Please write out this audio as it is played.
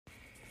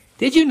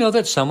Did you know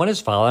that someone is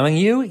following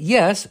you?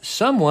 Yes,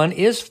 someone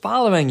is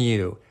following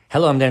you.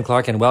 Hello, I'm Dan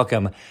Clark and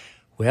welcome.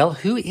 Well,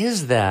 who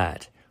is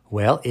that?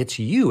 Well, it's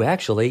you,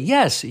 actually.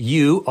 Yes,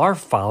 you are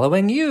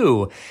following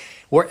you.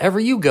 Wherever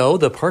you go,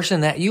 the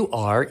person that you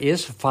are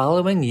is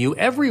following you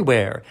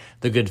everywhere.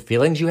 The good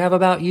feelings you have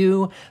about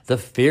you, the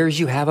fears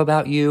you have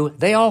about you,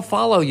 they all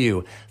follow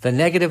you. The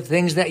negative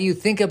things that you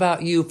think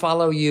about you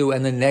follow you,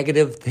 and the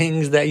negative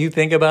things that you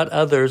think about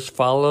others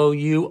follow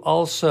you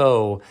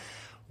also.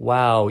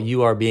 Wow,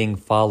 you are being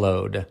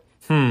followed.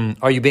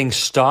 Are you being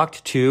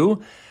stalked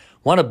too?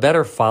 Want a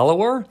better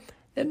follower?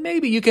 Then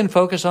maybe you can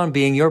focus on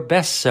being your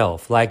best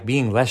self, like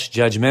being less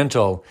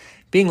judgmental,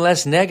 being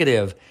less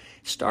negative.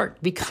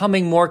 Start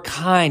becoming more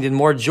kind and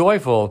more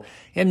joyful,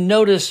 and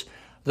notice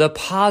the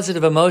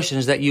positive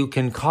emotions that you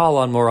can call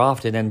on more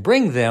often and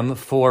bring them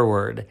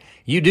forward.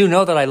 You do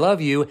know that I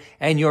love you,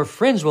 and your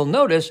friends will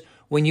notice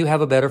when you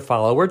have a better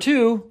follower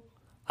too.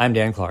 I'm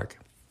Dan Clark.